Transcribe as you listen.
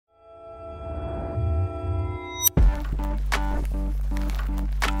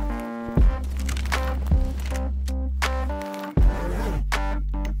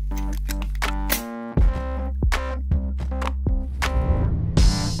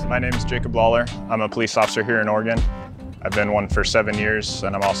My name is Jacob Lawler. I'm a police officer here in Oregon. I've been one for 7 years,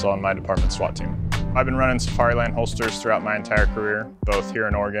 and I'm also on my department SWAT team. I've been running Safariland holsters throughout my entire career, both here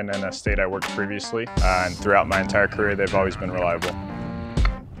in Oregon and a state I worked previously. And throughout my entire career, they've always been reliable.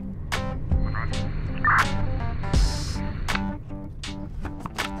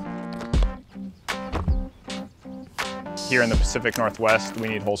 Here in the Pacific Northwest, we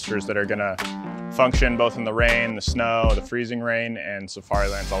need holsters that are gonna function both in the rain, the snow, the freezing rain, and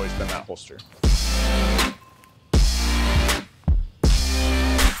Safariland's always been that holster.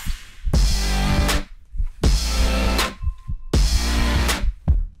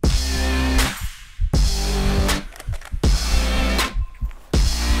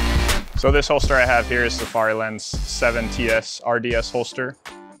 So this holster I have here is Safariland's 7TS RDS holster.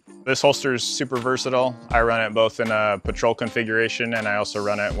 This holster is super versatile. I run it both in a patrol configuration, and I also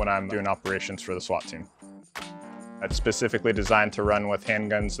run it when I'm doing operations for the SWAT team. It's specifically designed to run with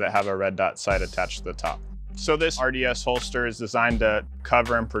handguns that have a red dot sight attached to the top. So this RDS holster is designed to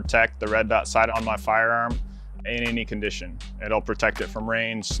cover and protect the red dot sight on my firearm in any condition. It'll protect it from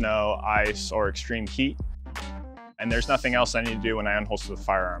rain, snow, ice, or extreme heat. And there's nothing else I need to do when I unholster the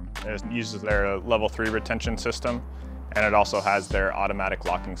firearm. It uses their level 3 retention system, and it also has their automatic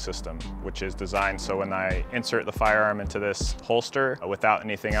locking system, which is designed so when I insert the firearm into this holster, without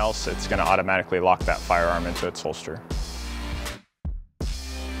anything else, it's gonna automatically lock that firearm into its holster.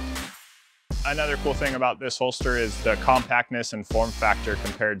 Another cool thing about this holster is the compactness and form factor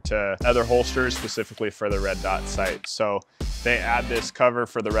compared to other holsters, specifically for the red dot sight. So they add this cover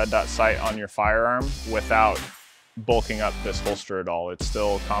for the red dot sight on your firearm without bulking up this holster at all. It's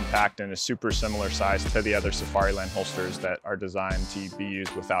still compact and is super similar size to the other Safariland holsters that are designed to be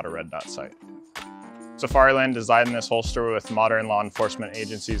used without a red dot sight. Safariland designed this holster with modern law enforcement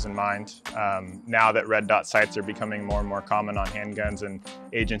agencies in mind. Now that red dot sights are becoming more and more common on handguns and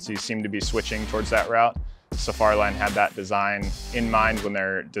agencies seem to be switching towards that route, Safariland had that design in mind when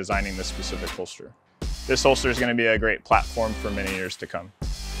they're designing this specific holster. This holster is going to be a great platform for many years to come.